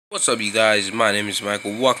What's up, you guys? My name is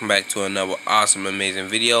Michael. Welcome back to another awesome, amazing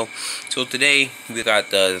video. So today we got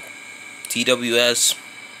the TWS.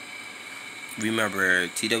 Remember,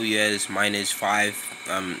 TWS minus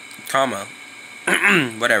 5 comma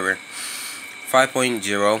whatever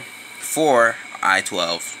 5.0 for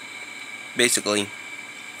i12. Basically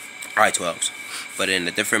i12s, but in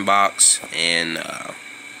a different box, and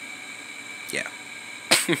yeah.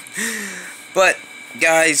 But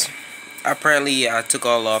guys, apparently I took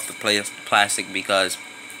all off the plastic because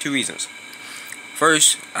two reasons.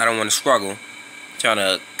 First, I don't want to struggle trying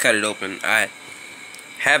to cut it open. I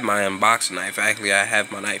have my unboxing knife. Actually, I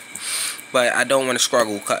have my knife, but I don't want to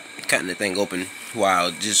struggle cutting the thing open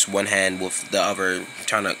while just one hand with the other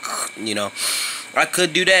trying to, I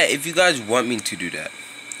could do that if you guys want me to do that.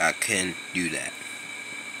 I can do that,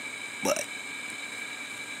 but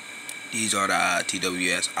these are the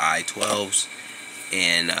TWS i12s.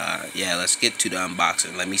 And yeah, let's get to the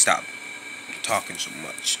unboxing. Let me stop talking so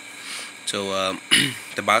much. So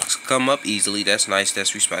the box come up easily. That's nice.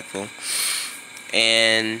 That's respectful.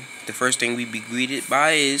 And the first thing we be greeted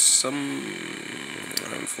by is some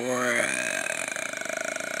for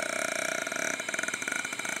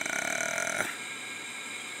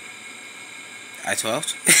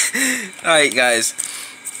i12s. Alright, guys.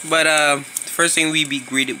 But the first thing we be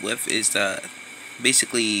greeted with is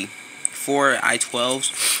basically 4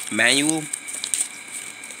 i12s manual.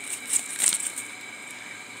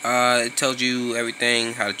 It tells you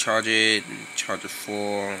everything, how to charge it, charge it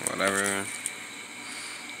full, whatever.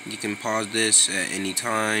 You can pause this at any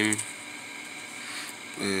time.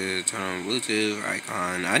 Turn on Bluetooth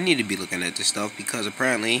icon. I need to be looking at this stuff because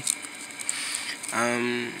apparently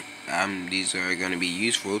these are gonna be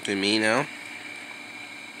useful to me now.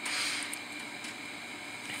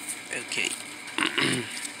 Okay.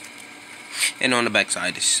 And on the back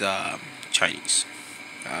side is Chinese.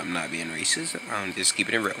 I'm not being racist. I'm just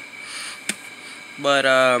keeping it real. But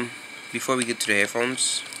before we get to the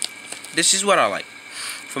headphones, this is what I like.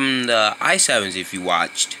 From the i7s, if you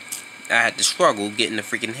watched, I had to struggle getting the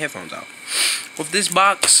freaking headphones out. With this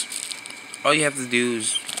box, all you have to do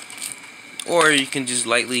is, or you can just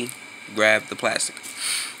lightly grab the plastic.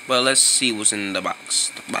 But let's see what's in the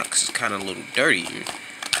box. The box is kind of a little dirty.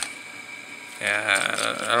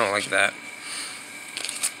 Yeah, I don't like that.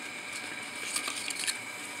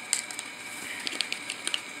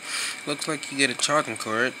 Looks like you get a charging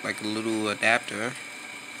cord, like a little adapter.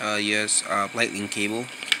 Yes, lightning cable.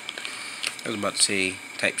 I was about to say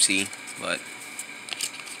Type C, but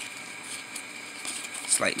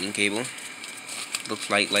it's lightning cable. Looks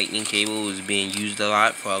like lightning cable is being used a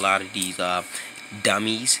lot for a lot of these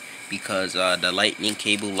dummies, because the lightning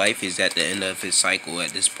cable life is at the end of its cycle at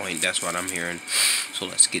this point. That's what I'm hearing. So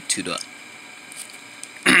let's get to the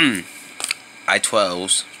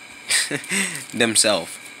i12s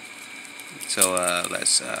themselves. So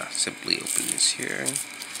let's simply open this here.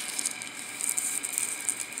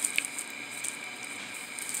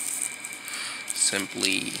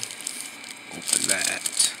 Simply open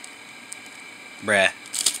that. Bruh.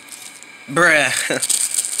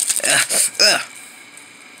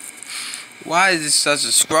 Why is this such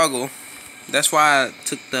a struggle? That's why I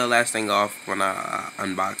took the last thing off when I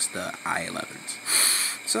unboxed the i11s.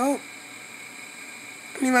 So,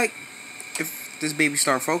 I mean, like, if this baby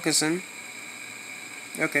start focusing,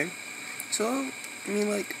 okay. So, I mean,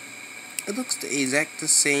 like, it looks the exact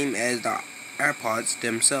same as the AirPods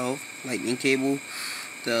themselves. Lightning cable,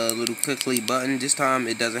 the little clickly button. This time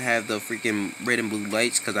it doesn't have the freaking red and blue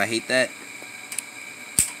lights, because I hate that.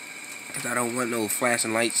 Because I don't want no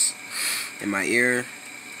flashing lights in my ear.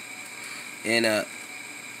 And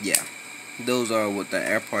yeah, those are what the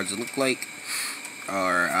AirPods look like,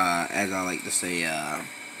 or as I like to say,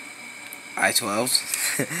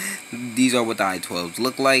 i12s. These are what the i12s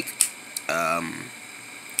look like.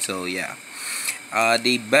 So yeah,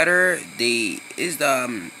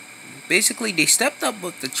 basically they stepped up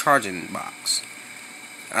with the charging box.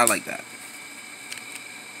 I like that.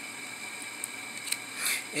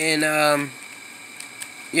 And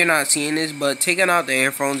you're not seeing this, but taking out the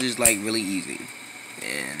earphones is like really easy.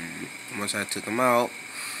 And once I took them out,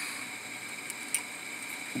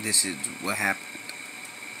 this is what happened.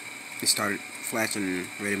 It started flashing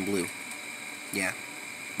red and blue. Yeah,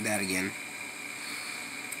 that again.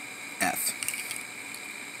 F.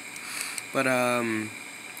 But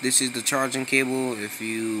this is the charging cable. If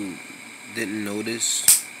you didn't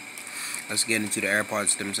notice, let's get into the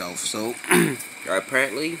AirPods themselves. So I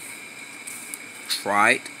apparently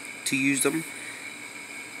tried to use them.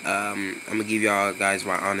 I'm gonna give y'all guys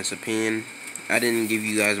my honest opinion. I didn't give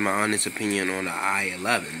you guys my honest opinion on the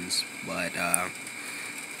i11s, but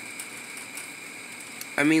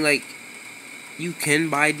I mean, like, you can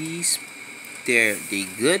buy these. They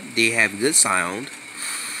good. They have good sound.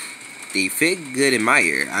 They fit good in my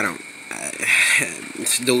ear. I don't.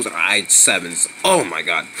 Those are i7s. Oh my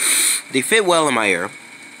god, they fit well in my ear.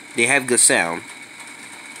 They have good sound.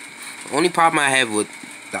 The only problem I have with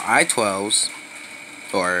the i12s,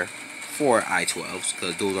 or 4 i12s,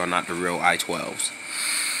 because those are not the real i12s,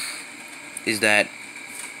 is that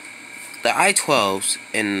the i12s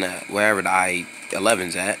and wherever the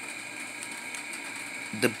i11's at,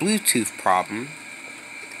 the Bluetooth problem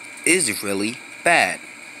is really bad.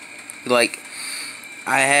 Like,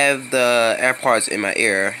 I have the AirPods in my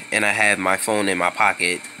ear and I have my phone in my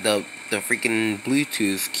pocket. The freaking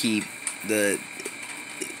Bluetooth keep the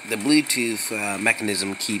Bluetooth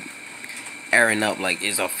mechanism keep airing up like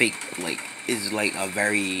it's a fake, like it's like a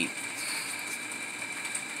very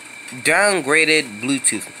downgraded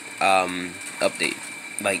Bluetooth update.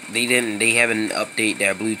 Like they haven't update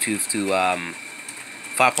their Bluetooth to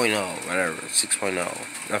 5.0, whatever,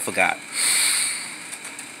 6.0, I forgot.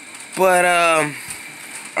 But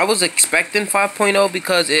I was expecting 5.0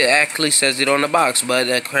 because it actually says it on the box, but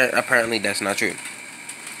apparently that's not true.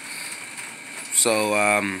 So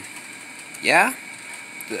yeah,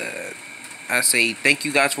 I say thank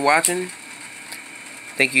you guys for watching.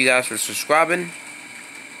 Thank you guys for subscribing.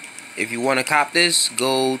 If you want to cop this,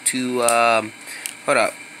 go to hold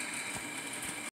up.